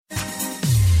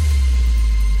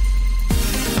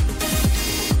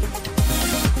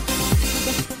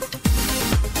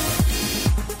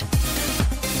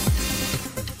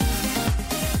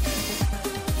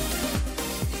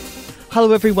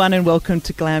Hello everyone and welcome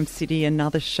to GLAMcity,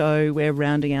 another show. We're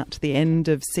rounding out to the end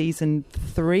of season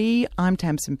 3. I'm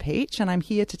Tamson Pietsch and I'm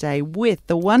here today with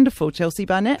the wonderful Chelsea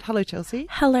Barnett. Hello Chelsea.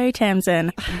 Hello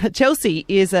Tamson. Chelsea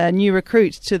is a new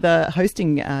recruit to the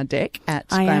hosting deck at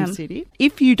GLAMcity.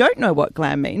 If you don't know what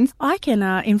GLAM means, I can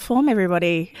inform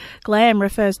everybody. GLAM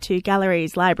refers to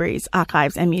galleries, libraries,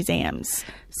 archives and museums.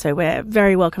 So we're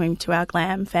very welcoming to our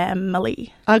GLAM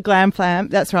family. Our GLAM fam,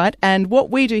 that's right. And what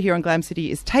we do here on GLAMcity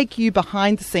is take you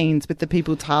behind the scenes with the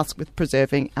people tasked with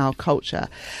preserving our culture.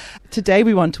 Today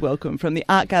we want to welcome from the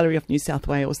Art Gallery of New South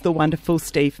Wales the wonderful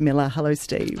Steve Miller. Hello,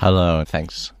 Steve. Hello,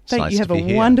 thanks. You have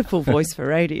a wonderful voice for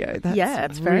radio.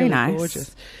 That's it's very really nice.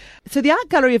 Gorgeous. So the Art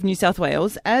Gallery of New South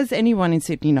Wales, as anyone in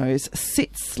Sydney knows,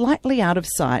 sits slightly out of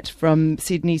sight from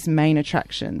Sydney's main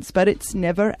attractions, but it's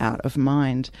never out of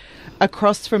mind.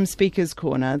 Across from Speaker's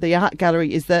Corner, the Art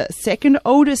Gallery is the second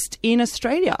oldest in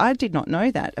Australia. I did not know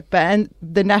that. And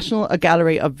the National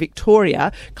Gallery of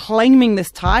Victoria, claiming this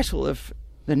title of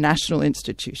the national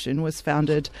institution, was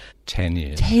founded 10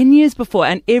 years. 10 years before,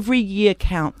 and every year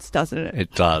counts, doesn't it?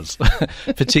 It does.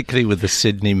 Particularly with the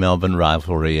Sydney-Melbourne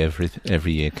rivalry,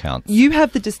 every year counts. You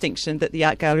have the distinction that the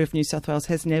Art Gallery of New South Wales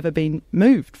has never been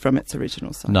moved from its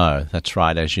original site. No, that's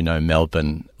right. As you know,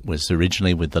 Melbourne was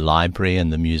originally with the library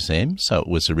and the museum, so it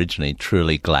was originally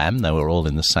truly GLAM. They were all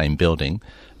in the same building,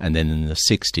 and then in the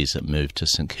 60s it moved to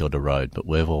St Kilda Road, but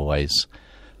we've always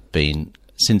been,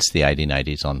 since the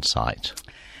 1880s, on site.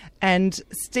 And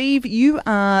Steve, you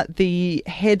are the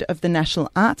head of the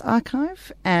National Art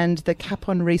Archive and the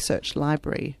Capon Research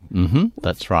Library.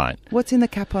 That's right. What's in the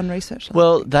Capon Research Library?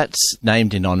 Well, that's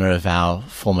named in honour of our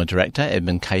former director,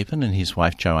 Edmund Capon, and his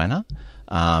wife, Joanna.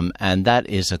 And that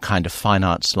is a kind of fine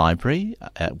arts library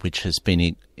which has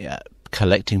been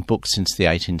collecting books since the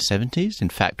 1870s. In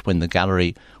fact, when the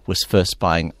gallery was first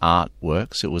buying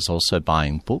artworks, it was also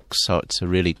buying books. So it's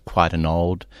really quite an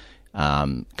old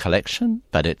collection,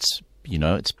 but it's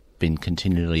been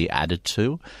continually added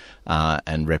to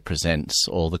and represents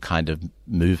all the kind of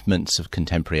movements of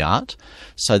contemporary art.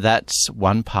 So that's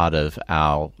one part of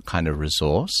our kind of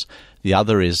resource. The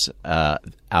other is our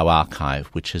archive,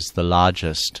 which is the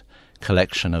largest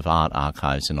collection of art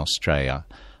archives in Australia.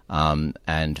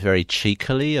 And very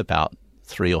cheekily, about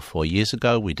 3 or 4 years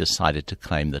ago, we decided to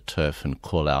claim the turf and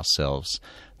call ourselves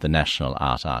the National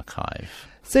Art Archive.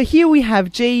 So here we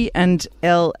have G and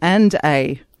L and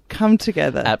A come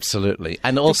together. Absolutely.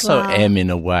 And also M in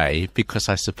a way, because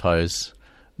I suppose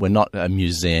we're not a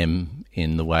museum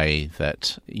in the way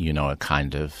that, a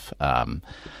kind of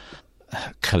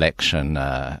collection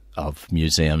of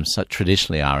museums that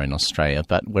traditionally are in Australia,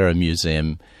 but we're a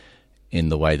museum in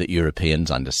the way that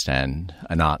Europeans understand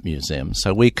an art museum.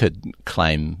 So we could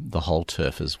claim the whole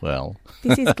turf as well.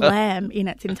 This is GLAM in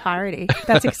its entirety.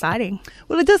 That's exciting.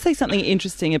 Well, it does say something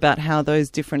interesting about how those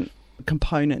different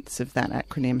components of that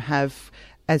acronym have,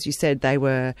 as you said, they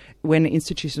were, when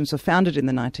institutions were founded in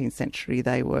the 19th century,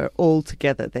 they were all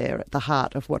together there at the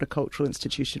heart of what a cultural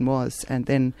institution was. And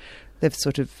then they've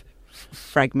sort of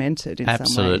fragmented in some ways.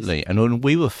 Absolutely. And when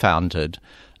we were founded,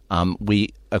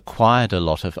 we acquired a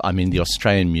lot of, the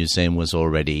Australian Museum was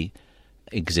already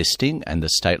existing and the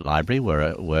State Library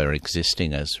were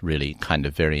existing as really kind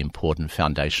of very important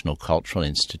foundational cultural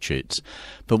institutes.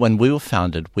 But when we were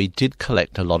founded, we did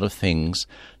collect a lot of things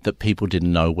that people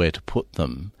didn't know where to put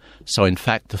them. So in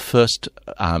fact, the first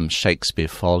Shakespeare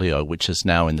folio, which is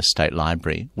now in the State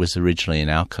Library, was originally in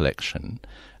our collection,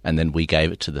 and then we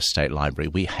gave it to the State Library.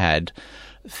 We had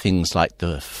things like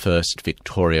the first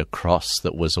Victoria Cross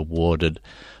that was awarded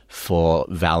for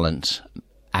valiant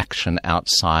action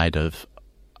outside of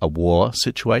a war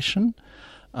situation.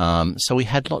 So we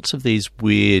had lots of these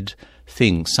weird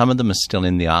things. Some of them are still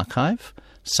in the archive.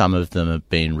 Some of them have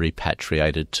been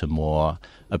repatriated to more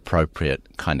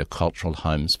appropriate kind of cultural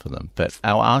homes for them. But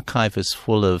our archive is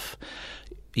full of,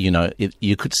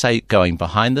 you could say going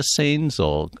behind the scenes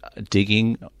or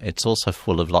digging. It's also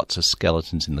full of lots of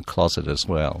skeletons in the closet as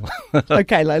well.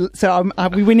 Okay, so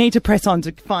we need to press on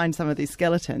to find some of these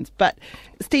skeletons. But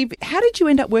Steve, how did you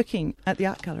end up working at the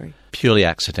Art Gallery? Purely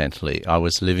accidentally. I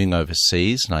was living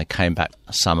overseas and I came back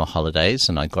summer holidays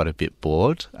and I got a bit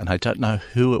bored. And I don't know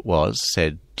who it was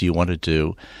said, do you want to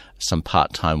do some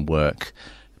part-time work,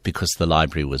 because the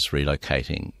library was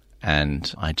relocating.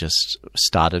 And I just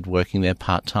started working there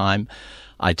part-time.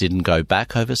 I didn't go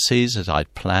back overseas as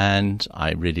I'd planned.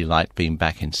 I really liked being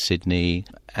back in Sydney,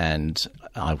 and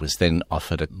I was then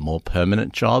offered a more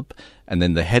permanent job. And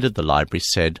then the head of the library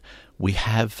said, we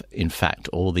have, in fact,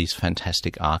 all these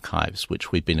fantastic archives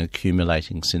which we've been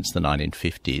accumulating since the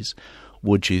 1950s.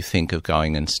 Would you think of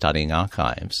going and studying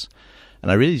archives?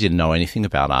 And I really didn't know anything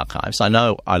about archives. I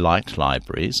know I liked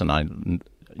libraries, and I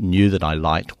knew that I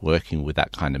liked working with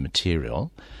that kind of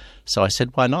material. So I said,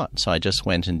 why not? So I just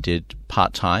went and did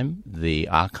part-time the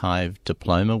archive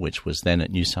diploma, which was then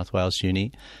at New South Wales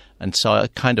Uni. And so I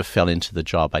kind of fell into the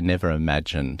job. I never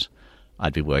imagined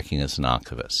I'd be working as an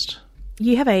archivist.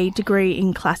 You have a degree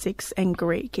in classics and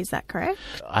Greek, is that correct?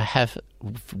 I have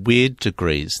weird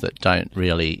degrees that don't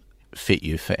really fit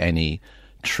you for any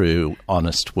true,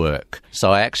 honest work.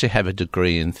 So I actually have a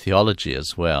degree in theology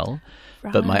as well.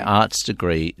 Right. But my arts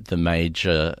degree, the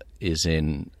major is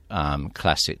in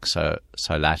classics, so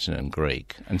Latin and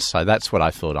Greek. And so that's what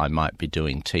I thought I might be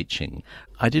doing, teaching.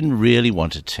 I didn't really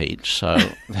want to teach, so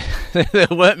there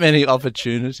weren't many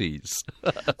opportunities.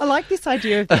 I like this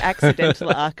idea of the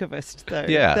accidental archivist, though.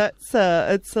 Yeah.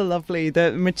 It's a lovely,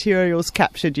 the materials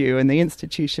captured you and the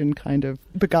institution kind of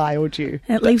beguiled you.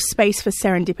 And it leaves space for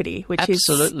serendipity, which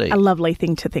Absolutely. Is a lovely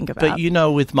thing to think about.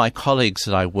 But, with my colleagues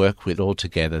that I work with all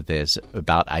together, there's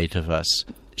about 8 of us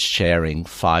sharing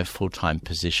 5 full-time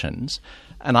positions.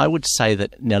 And I would say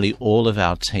that nearly all of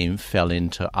our team fell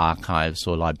into archives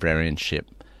or librarianship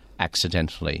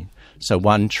accidentally. So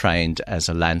one trained as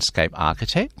a landscape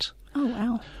architect. Oh,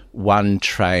 wow. One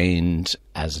trained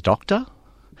as a doctor.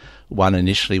 One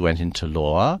initially went into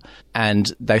law.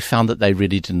 And they found that they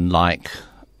really didn't like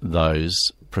those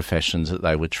professions that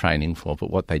they were training for. But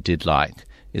what they did like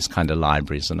is kind of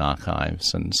libraries and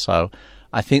archives. And so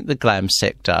I think the GLAM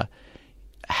sector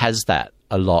has that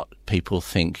a lot. People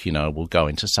think, we'll go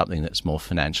into something that's more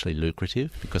financially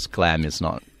lucrative because GLAM is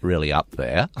not really up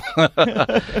there.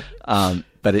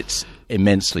 But it's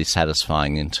immensely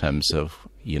satisfying in terms of,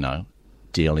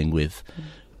 dealing with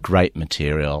great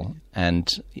material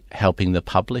and helping the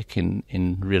public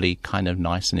in really kind of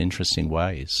nice and interesting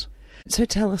ways. So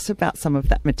tell us about some of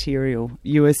that material.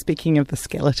 You were speaking of the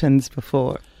skeletons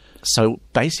before. So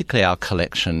basically our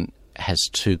collection has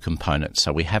 2 components.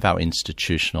 So we have our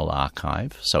institutional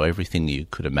archive, so everything you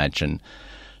could imagine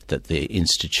that the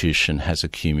institution has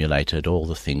accumulated, all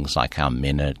the things like our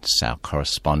minutes, our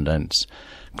correspondence,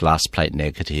 glass plate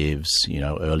negatives,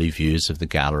 early views of the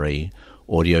gallery,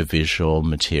 audiovisual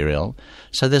material.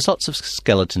 So there's lots of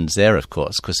skeletons there, of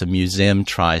course, because a museum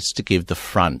tries to give the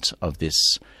front of this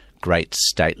great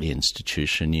stately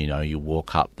institution. You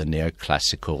walk up the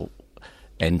neoclassical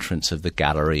entrance of the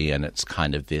gallery and it's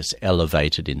kind of this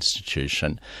elevated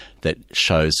institution that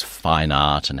shows fine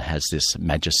art and has this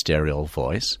magisterial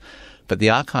voice. But the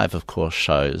archive, of course,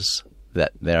 shows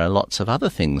that there are lots of other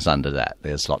things under that.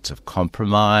 There's lots of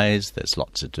compromise, there's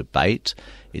lots of debate.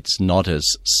 It's not as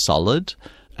solid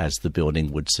as the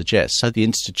building would suggest. So the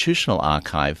institutional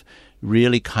archive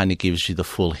really kind of gives you the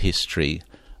full history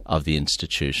of the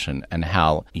institution and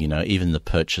how, even the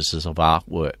purchases of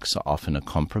artworks are often a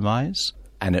compromise.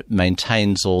 And it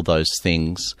maintains all those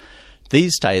things.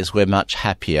 These days, we're much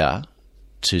happier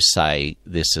to say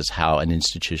this is how an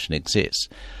institution exists.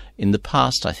 In the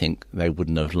past, I think they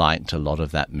wouldn't have liked a lot of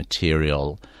that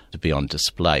material to be on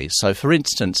display. So, for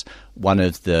instance, one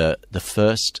of the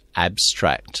first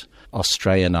abstract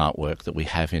Australian artwork that we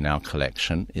have in our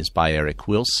collection is by Eric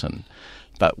Wilson.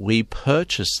 But we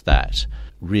purchased that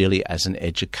really as an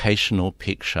educational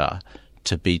picture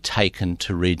to be taken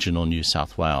to regional New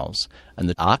South Wales. And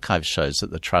the archive shows that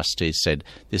the trustees said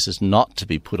this is not to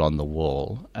be put on the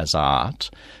wall as art.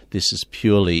 This is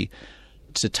purely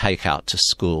to take out to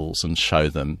schools and show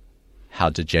them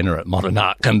how degenerate modern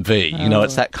art can be.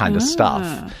 It's that kind of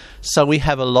stuff. So we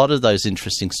have a lot of those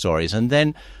interesting stories. And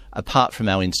then apart from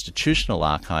our institutional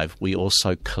archive, we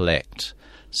also collect.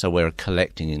 So we're a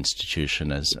collecting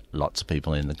institution, as lots of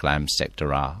people in the GLAM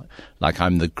sector are. Like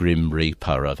I'm the grim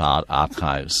reaper of art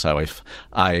archives. So if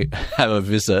I have a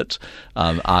visit,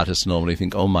 artists normally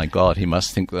think, oh my God, he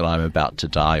must think that I'm about to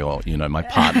die, or, my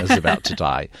partner's about to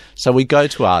die. So we go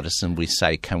to artists and we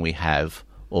say, can we have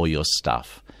all your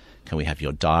stuff? Can we have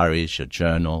your diaries, your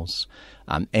journals,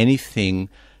 anything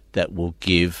that will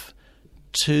give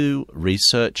to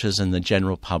researchers and the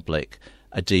general public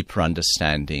a deeper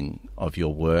understanding of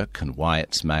your work and why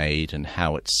it's made and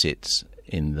how it sits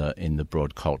in the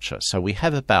broad culture. So we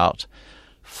have about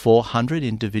 400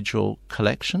 individual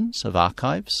collections of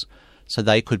archives. So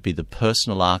they could be the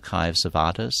personal archives of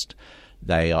artists.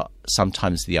 They are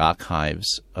sometimes the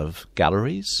archives of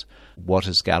galleries.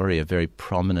 Waters Gallery, a very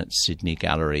prominent Sydney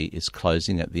gallery, is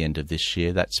closing at the end of this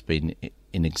year. That's been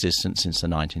in existence since the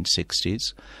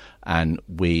 1960s. And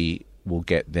we will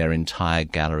get their entire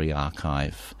gallery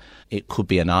archive. It could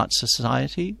be an art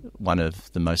society. One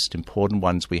of the most important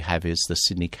ones we have is the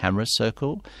Sydney Camera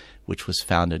Circle, which was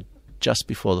founded just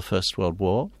before the First World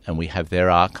War, and we have their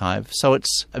archive. So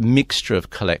it's a mixture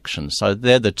of collections. So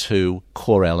they're the two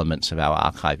core elements of our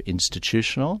archive,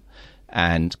 institutional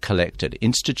and collected.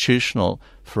 Institutional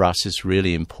for us is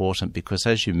really important because,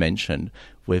 as you mentioned,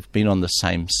 we've been on the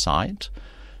same site,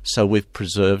 so we've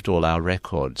preserved all our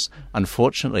records.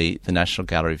 Unfortunately, the National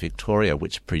Gallery of Victoria,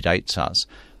 which predates us,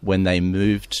 when they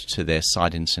moved to their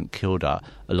site in St Kilda,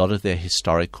 a lot of their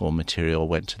historical material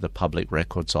went to the Public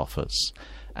Records Office,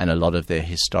 and a lot of their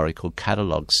historical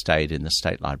catalogues stayed in the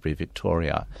State Library of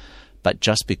Victoria. But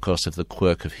just because of the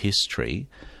quirk of history,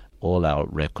 all our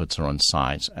records are on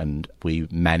site, and we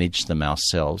manage them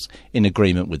ourselves in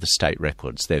agreement with the state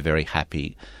records. They're very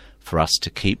happy for us to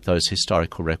keep those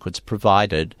historical records,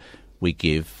 provided we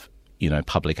give,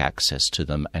 public access to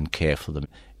them and care for them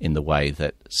in the way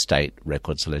that state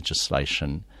records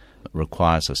legislation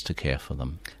requires us to care for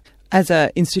them. As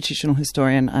an institutional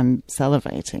historian, I'm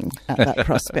salivating at that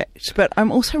prospect. But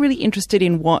I'm also really interested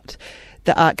in what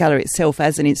the art gallery itself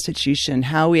as an institution,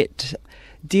 how it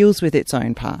deals with its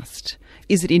own past.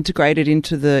 Is it integrated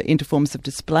into forms of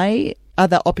display? Are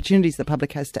there opportunities the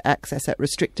public has to access it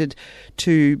restricted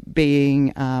to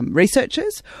being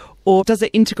researchers? Or does it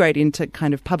integrate into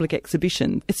kind of public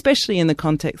exhibition, especially in the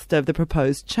context of the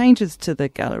proposed changes to the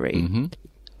gallery? Mm-hmm.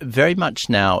 Very much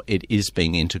now it is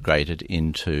being integrated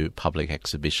into public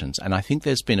exhibitions, and I think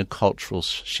there's been a cultural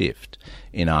shift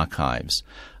in archives.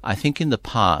 I think in the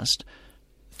past,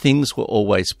 things were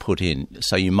always put in.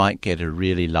 So you might get a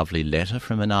really lovely letter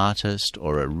from an artist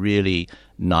or a really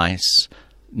nice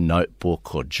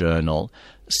notebook or journal,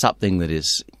 something that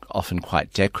is often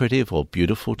quite decorative or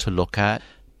beautiful to look at.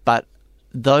 But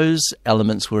those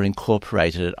elements were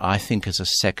incorporated, I think, as a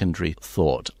secondary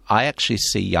thought. I actually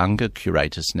see younger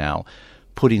curators now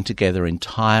putting together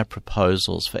entire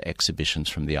proposals for exhibitions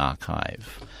from the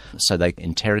archive. So they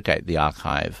interrogate the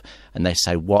archive and they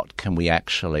say, what can we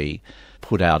actually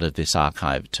put out of this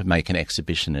archive to make an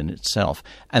exhibition in itself?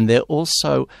 And they're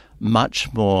also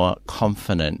much more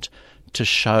confident to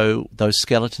show those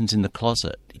skeletons in the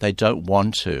closet. They don't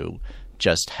want to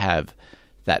just have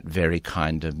that very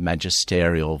kind of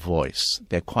magisterial voice.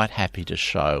 They're quite happy to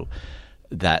show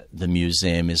that the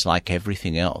museum is like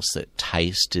everything else, that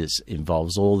taste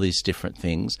involves all these different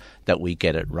things, that we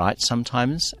get it right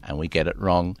sometimes and we get it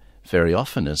wrong very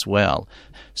often as well.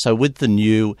 So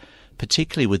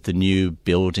particularly with the new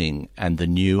building and the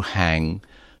new hang,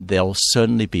 there'll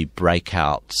certainly be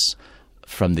breakouts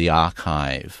from the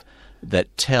archive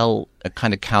that tell a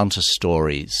kind of counter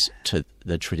stories to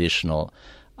the traditional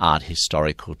art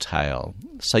historical tale.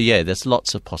 So yeah, there's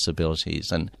lots of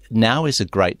possibilities, and now is a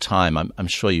great time, I'm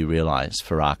sure you realise,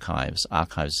 for archives.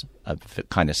 Archives are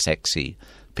kind of sexy.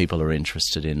 People are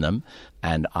interested in them,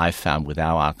 and I've found with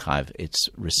our archive it's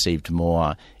received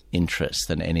more interest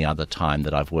than any other time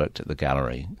that I've worked at the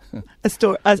gallery.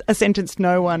 A sentence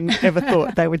no one ever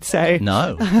thought they would say.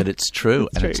 No, but it's true,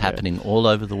 and it's happening all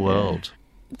over the world.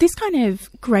 This kind of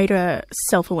greater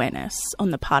self-awareness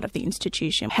on the part of the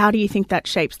institution, how do you think that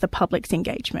shapes the public's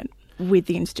engagement with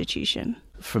the institution?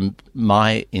 From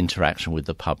my interaction with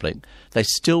the public, they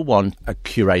still want a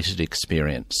curated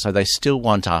experience. So they still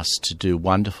want us to do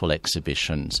wonderful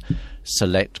exhibitions,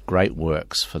 select great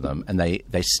works for them, and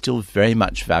they still very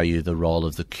much value the role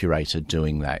of the curator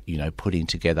doing that, putting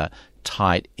together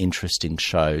tight, interesting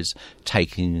shows,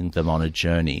 taking them on a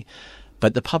journey.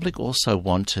 But the public also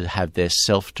want to have their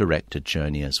self-directed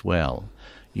journey as well,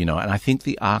 and I think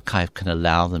the archive can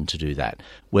allow them to do that,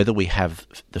 whether we have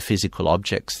the physical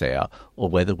objects there or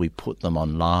whether we put them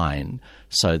online,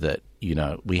 so that,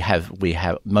 we have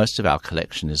most of our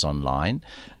collection is online.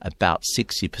 About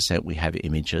 60% we have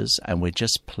images, and we're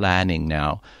just planning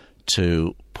now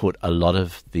to put a lot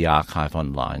of the archive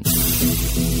online.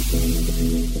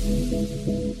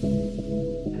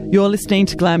 You're listening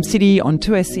to GLAMcity on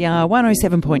 2SER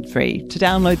 107.3. To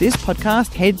download this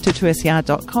podcast, head to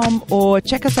 2ser.com or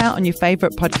check us out on your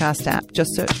favourite podcast app.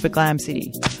 Just search for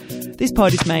GLAMcity. This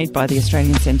pod is made by the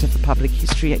Australian Centre for Public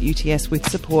History at UTS with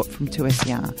support from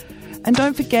 2SER. And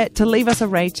don't forget to leave us a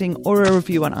rating or a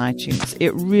review on iTunes.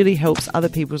 It really helps other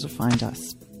people to find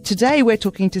us. Today we're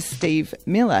talking to Steve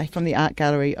Miller from the Art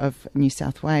Gallery of New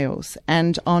South Wales.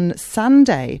 And on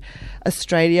Sunday,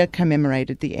 Australia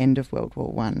commemorated the end of World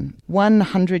War I,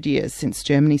 100 years since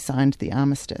Germany signed the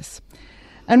armistice.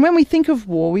 And when we think of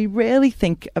war, we rarely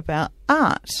think about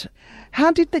art.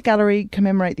 How did the gallery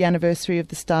commemorate the anniversary of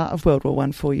the start of World War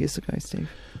I 4 years ago,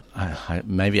 Steve?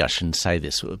 Maybe I shouldn't say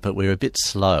this, but we're a bit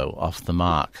slow off the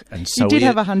mark. And so you did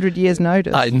have 100 years'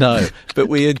 notice. I know, but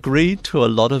we agreed to a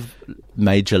lot of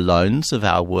major loans of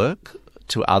our work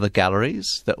to other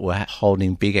galleries that were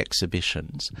holding big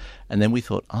exhibitions. And then we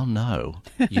thought, oh no,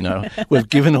 we've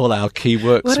given all our key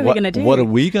works. What are we going to do? What are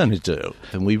we going to do?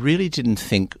 And we really didn't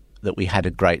think that we had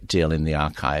a great deal in the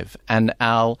archive. And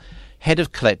our head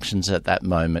of collections at that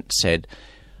moment said,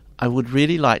 I would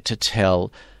really like to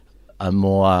tell a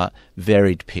more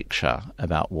varied picture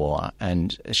about war.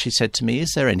 And she said to me,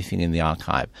 is there anything in the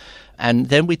archive? And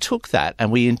then we took that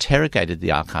and we interrogated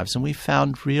the archives, and we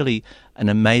found really an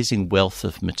amazing wealth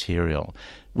of material.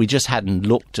 We just hadn't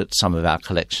looked at some of our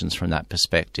collections from that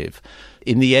perspective.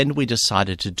 In the end, we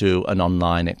decided to do an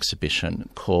online exhibition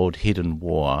called Hidden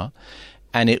War.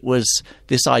 And it was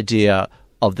this idea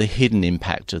of the hidden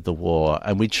impact of the war.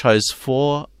 And we chose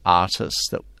 4 artists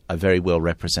that are very well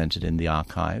represented in the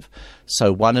archive.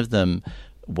 So one of them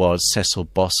was Cecil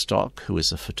Bostock, who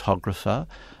is a photographer.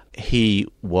 He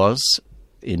was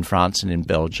in France and in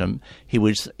Belgium. He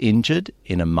was injured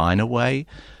in a minor way,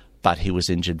 but he was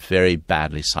injured very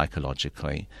badly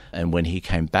psychologically. And when he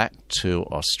came back to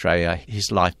Australia,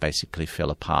 his life basically fell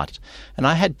apart. And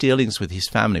I had dealings with his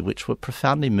family, which were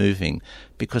profoundly moving,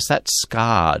 because that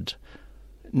scarred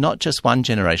not just one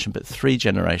generation, but 3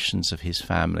 generations of his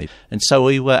family. And so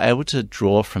we were able to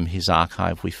draw from his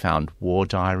archive. We found war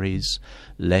diaries,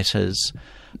 letters.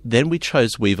 Then we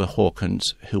chose Weaver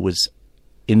Hawkins, who was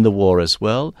in the war as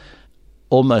well,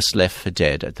 almost left for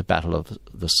dead at the Battle of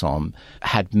the Somme,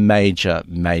 had major,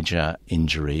 major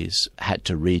injuries, had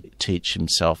to reteach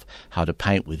himself how to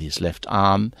paint with his left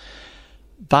arm,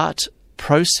 but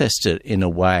processed it in a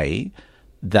way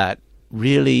that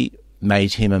really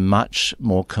made him a much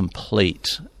more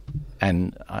complete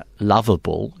and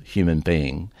lovable human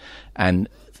being. And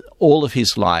all of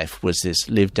his life was this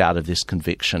lived out of this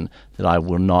conviction that I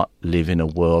will not live in a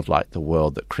world like the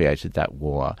world that created that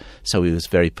war. So he was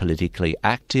very politically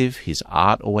active. His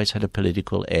art always had a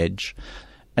political edge.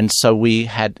 And so we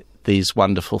had these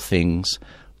wonderful things,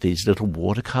 these little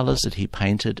watercolours that he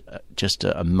painted just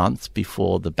a month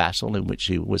before the battle in which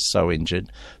he was so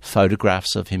injured,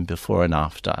 photographs of him before and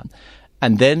after.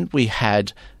 And then we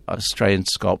had an Australian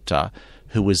sculptor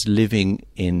who was living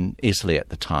in Italy at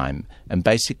the time and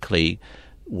basically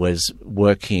was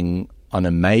working on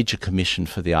a major commission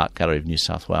for the Art Gallery of New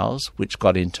South Wales, which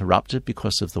got interrupted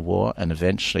because of the war and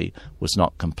eventually was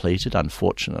not completed,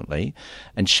 unfortunately.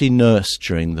 And she nursed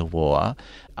during the war.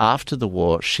 After the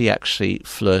war, she actually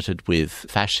flirted with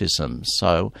fascism.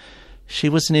 So she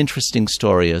was an interesting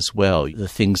story as well. The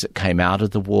things that came out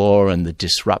of the war and the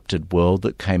disrupted world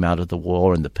that came out of the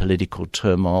war and the political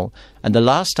turmoil. And the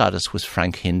last artist was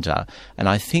Frank Hinder, and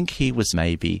I think he was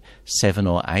maybe 7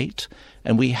 or 8.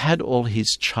 And we had all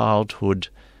his childhood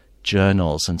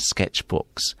journals and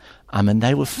sketchbooks. And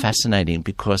they were fascinating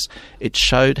because it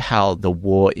showed how the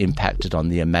war impacted on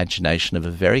the imagination of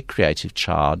a very creative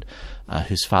child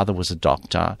whose father was a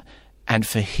doctor. And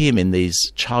for him, in these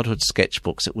childhood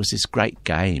sketchbooks, it was this great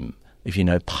game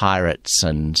of, pirates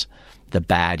and the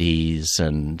baddies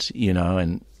and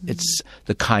it's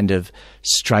the kind of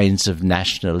strains of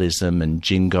nationalism and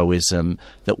jingoism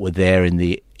that were there in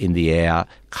the air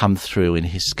come through in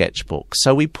his sketchbook.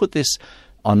 So we put this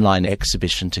online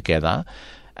exhibition together,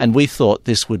 and we thought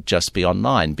this would just be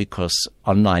online because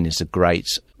online is a great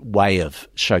way of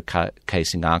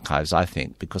showcasing archives, I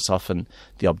think, because often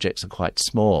the objects are quite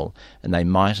small and they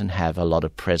mightn't have a lot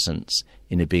of presence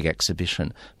in a big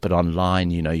exhibition. But online,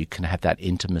 you can have that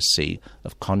intimacy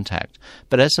of contact.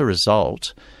 But as a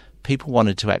result, people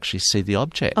wanted to actually see the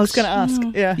objects. I was going to ask,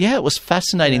 yeah. Yeah, it was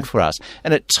fascinating for us.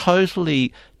 And it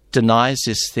totally denies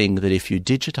this thing that if you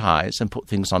digitize and put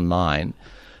things online,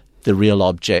 the real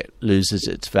object loses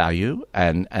its value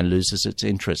and loses its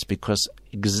interest, because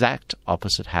exact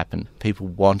opposite happened. People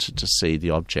wanted to see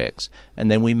the objects, and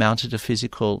then we mounted a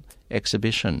physical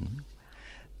exhibition.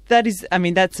 That's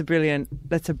a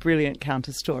brilliant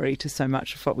counter story to so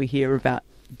much of what we hear about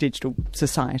digital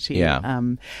society. Yeah.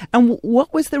 And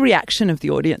what was the reaction of the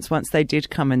audience once they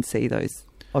did come and see those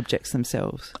objects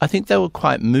themselves? I think they were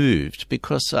quite moved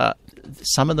because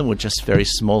some of them were just very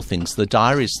small things. The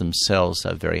diaries themselves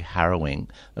are very harrowing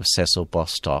of Cecil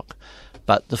Bostock,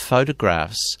 but the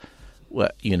photographs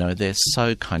were, they're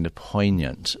so kind of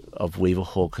poignant of Weaver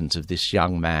Hawkins, of this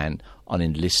young man on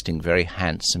enlisting, very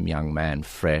handsome young man,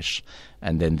 fresh,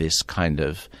 and then this kind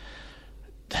of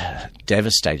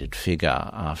devastated figure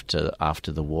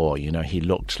after the war. He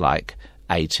looked like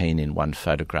 18 in one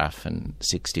photograph and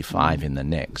 65 in the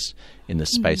next, in the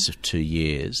space of 2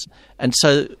 years. And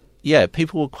so, yeah,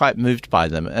 people were quite moved by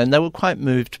them, and they were quite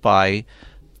moved by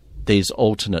these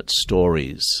alternate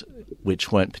stories,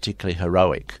 which weren't particularly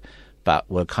heroic, but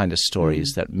were kind of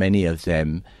stories that many of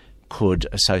them could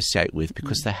associate with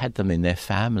because they had them in their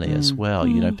family as well.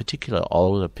 You know, particularly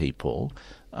older people,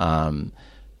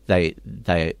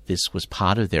 this was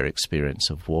part of their experience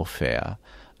of warfare.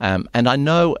 And I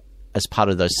know as part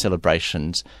of those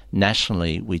celebrations,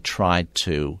 nationally, we tried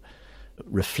to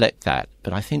reflect that.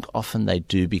 But I think often they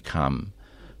do become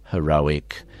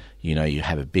heroic. You know, you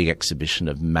have a big exhibition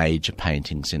of major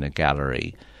paintings in a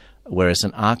gallery, whereas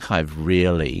an archive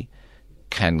really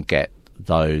can get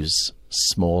those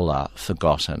smaller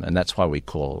forgotten. And that's why we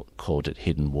called it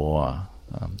Hidden War.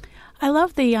 I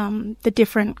love the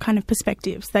different kind of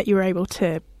perspectives that you were able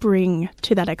to bring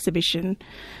to that exhibition,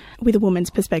 with a woman's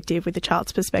perspective, with a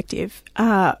child's perspective.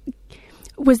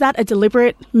 Was that a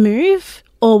deliberate move,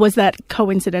 or was that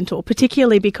coincidental,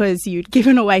 particularly because you'd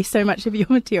given away so much of your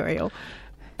material?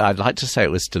 I'd like to say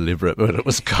it was deliberate, but it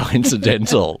was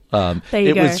coincidental.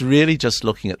 It was really just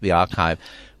looking at the archive,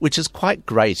 which is quite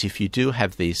great if you do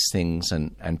have these things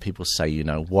and people say, you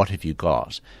know, what have you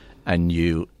got? And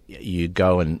you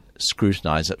go and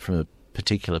scrutinise it from a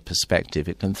particular perspective.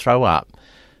 It can throw up,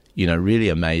 you know, really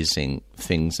amazing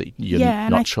things that you're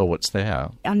not sure what's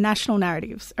there. Our national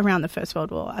narratives around the First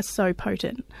World War are so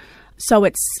potent. So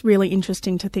it's really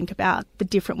interesting to think about the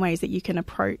different ways that you can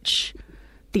approach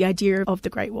the idea of the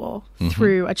Great War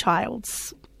through a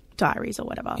child's diaries or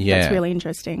whatever. Yeah. That's really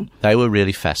interesting. They were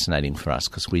really fascinating for us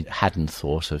because we hadn't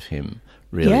thought of him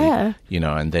really, you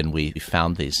know, and then we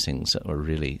found these things that were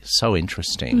really so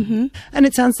interesting. And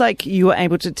it sounds like you were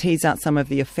able to tease out some of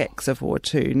the effects of war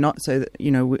too, not so that, you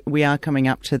know, we are coming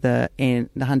up to the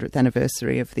 100th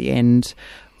anniversary of the end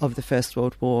of the First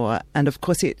World War, and of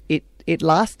course it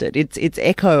lasted. Its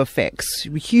echo effects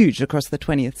were huge across the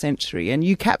 20th century, and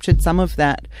you captured some of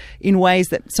that in ways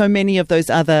that so many of those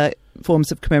other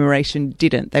forms of commemoration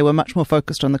didn't. They were much more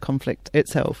focused on the conflict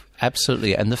itself.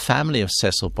 Absolutely. And the family of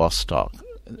Cecil Bostock,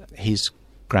 his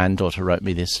granddaughter wrote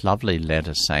me this lovely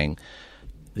letter saying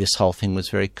this whole thing was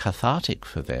very cathartic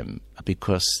for them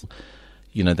because,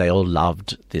 you know, they all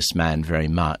loved this man very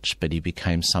much, but he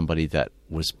became somebody that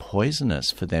was poisonous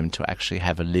for them to actually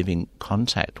have a living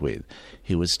contact with.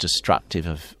 He was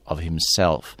destructive of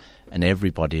himself and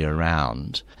everybody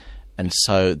around. And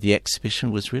so the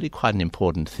exhibition was really quite an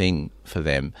important thing for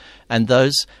them. And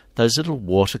those little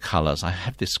watercolours, I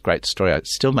have this great story. It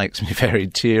still makes me very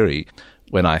teary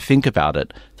when I think about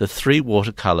it. The 3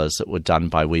 watercolours that were done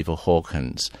by Weaver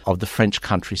Hawkins of the French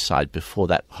countryside before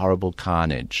that horrible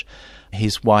carnage.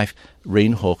 His wife,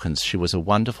 Reen Hawkins, she was a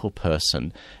wonderful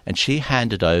person, and she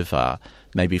handed over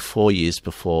maybe 4 years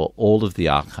before all of the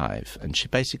archive. And she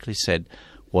basically said,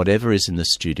 whatever is in the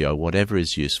studio, whatever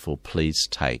is useful, please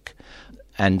take.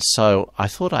 And so I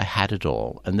thought I had it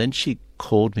all. And then she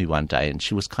called me one day and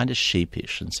she was kind of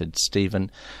sheepish and said, Stephen,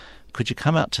 could you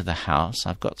come out to the house?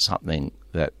 I've got something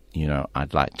that, you know,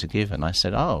 I'd like to give. And I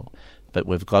said, oh, but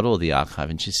we've got all the archive.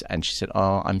 And she said,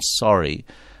 oh, I'm sorry,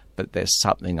 but there's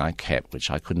something I kept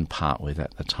which I couldn't part with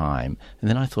at the time. And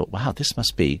then I thought, wow, this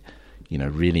must be, you know,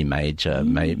 really major,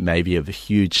 maybe of a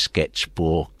huge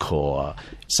sketchbook or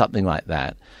something like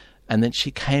that. And then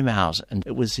she came out and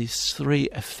it was these 3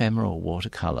 ephemeral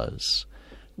watercolours,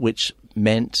 which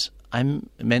meant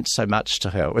so much to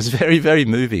her. It was very, very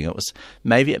moving.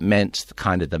 It meant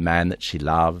kind of the man that she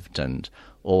loved and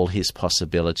all his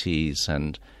possibilities,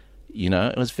 and, you know,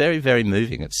 it was very, very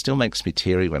moving. It still makes me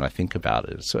teary when I think about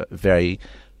it. It's very,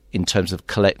 in terms of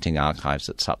collecting archives,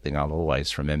 it's something I'll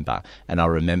always remember. And I'll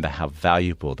remember how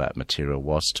valuable that material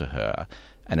was to her.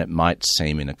 And it might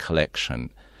seem in a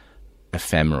collection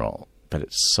ephemeral, but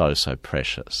it's so, so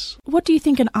precious. What do you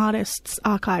think an artist's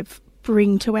archive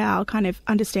bring to our kind of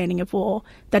understanding of war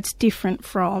that's different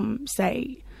from,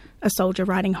 say, a soldier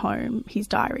writing home his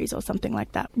diaries or something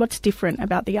like that? What's different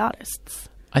about the artists?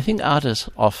 I think artists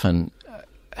often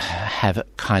have a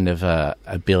kind of a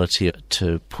ability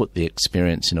to put the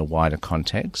experience in a wider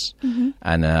context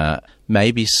and a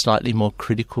maybe slightly more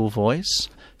critical voice.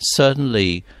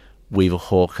 Certainly Weaver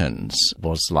Hawkins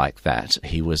was like that.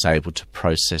 He was able to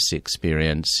process the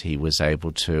experience. He was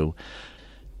able to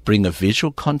bring a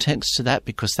visual context to that,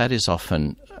 because that is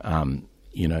often,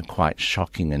 you know, quite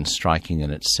shocking and striking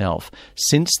in itself.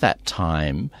 Since that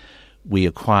time, we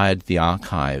acquired the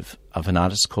archive of an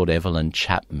artist called Evelyn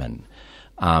Chapman,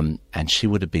 and she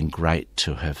would have been great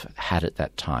to have had at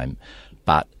that time,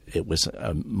 but it was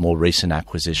a more recent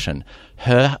acquisition.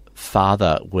 Her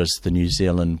father was the New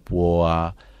Zealand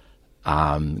War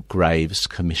Graves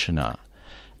Commissioner,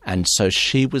 and so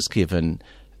she was given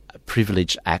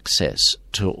privileged access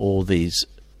to all these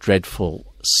dreadful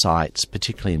sites,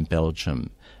 particularly in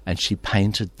Belgium, and she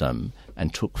painted them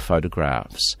and took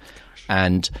photographs.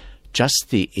 And just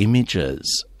the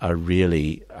images are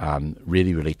really,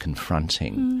 really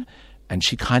confronting. And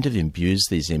she kind of imbues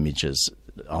these images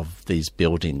of these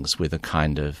buildings with a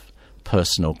kind of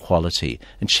personal quality.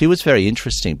 And she was very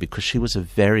interesting because she was a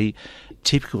very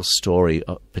typical story,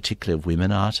 particularly of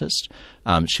women artists.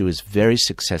 She was very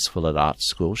successful at art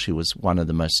school. She was one of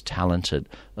the most talented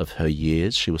of her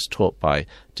years. She was taught by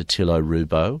Dattilo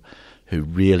Rubo, who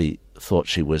really thought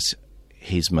she was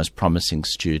his most promising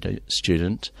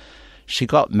student. She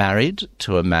got married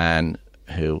to a man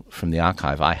who, from the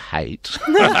archive, I hate.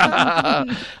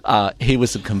 He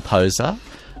was a composer,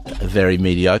 a very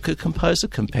mediocre composer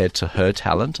compared to her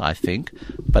talent, I think.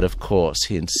 But of course,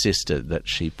 he insisted that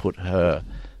she put her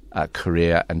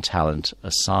career and talent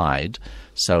aside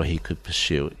so he could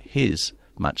pursue his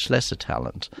much lesser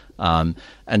talent.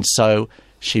 And so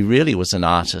she really was an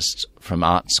artist from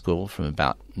art school from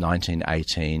about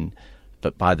 1918,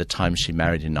 but by the time she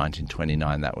married in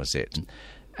 1929, that was it.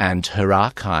 And her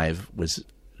archive was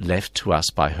left to us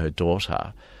by her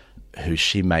daughter, who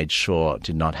she made sure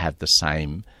did not have the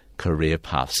same career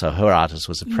path. So her artist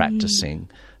was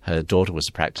her daughter was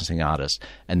a practicing artist.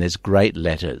 And there's great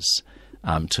letters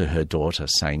to her daughter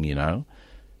saying, you know,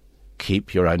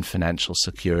 keep your own financial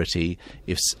security.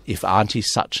 If Auntie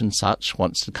such and such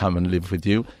wants to come and live with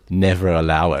you, never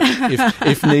allow it.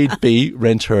 If need be,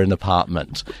 rent her an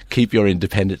apartment. Keep your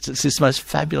independence. It's this most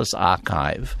fabulous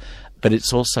archive, but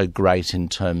it's also great in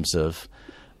terms of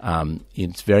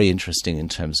it's very interesting in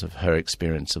terms of her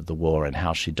experience of the war and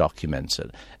how she documents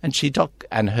it. And she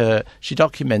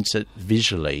documents it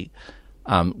visually,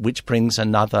 which brings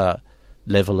another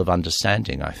level of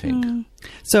understanding, I think.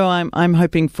 So I'm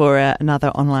hoping for another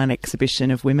online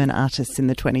exhibition of women artists in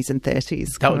the 20s and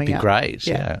 30s. That would be up. great,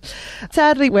 yeah.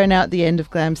 Sadly, we're now at the end of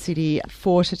GLAMcity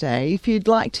for today. If you'd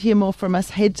like to hear more from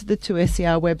us, head to the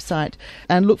 2SER website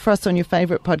and look for us on your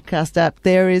favourite podcast app.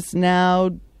 There is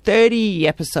now 30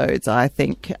 episodes, I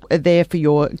think, there for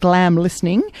your GLAM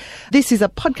listening. This is a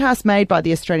podcast made by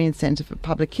the Australian Centre for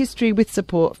Public History with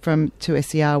support from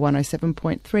 2SER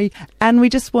 107.3. And we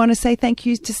just want to say thank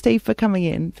you to Steve for coming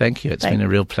in. Thank you. It's been a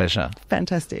real pleasure.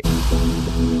 Fantastic.